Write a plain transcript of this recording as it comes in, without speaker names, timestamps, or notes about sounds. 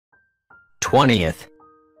20th,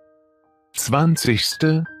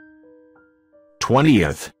 20.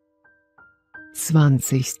 20th,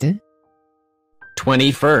 20.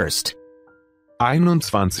 21st,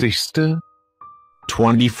 21.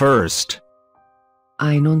 21st,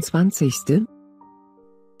 21.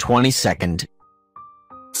 22nd,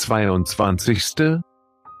 22.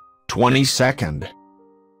 22nd,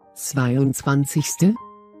 22.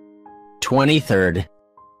 23rd,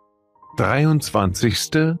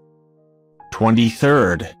 23.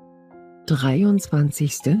 23rd,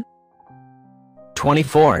 23.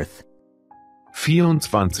 24th,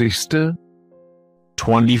 24. 24th,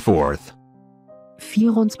 24.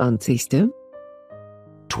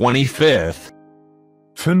 25th,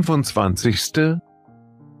 25.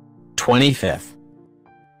 25th,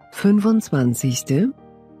 25.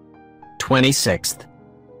 26th,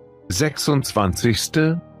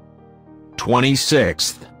 26.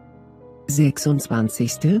 26th,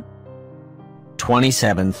 26.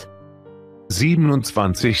 27th,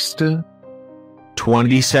 27.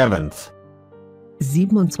 27th,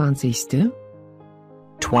 27.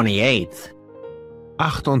 28th,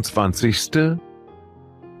 28.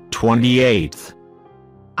 28th,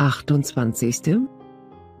 28.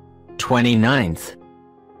 29th,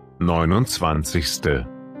 29.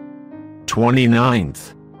 29th, 29.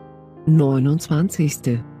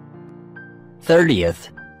 30th,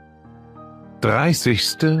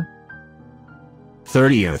 30.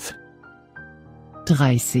 30th,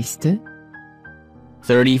 30.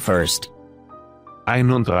 31st,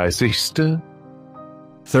 31.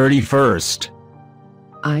 31st,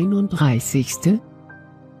 31.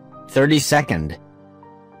 32nd,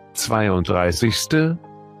 32.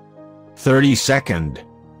 32nd,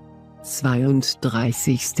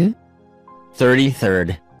 32.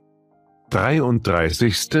 33rd,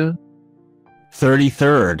 33.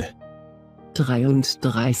 33rd,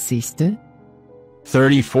 33.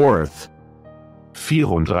 34th,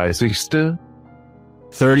 34.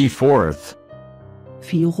 34th, 34.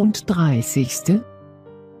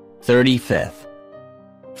 35th,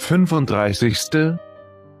 35.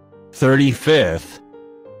 35th,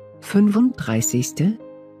 35.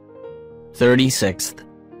 36th,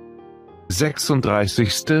 36.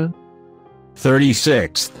 36th,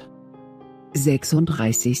 36. 37th,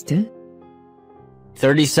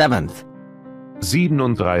 37.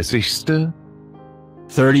 37th,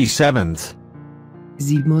 37.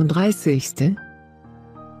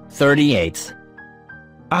 38th, 38.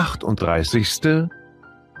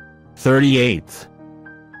 38th, 38.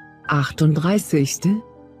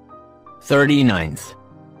 39th,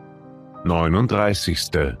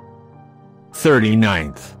 39.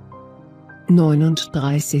 39th,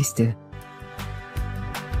 39.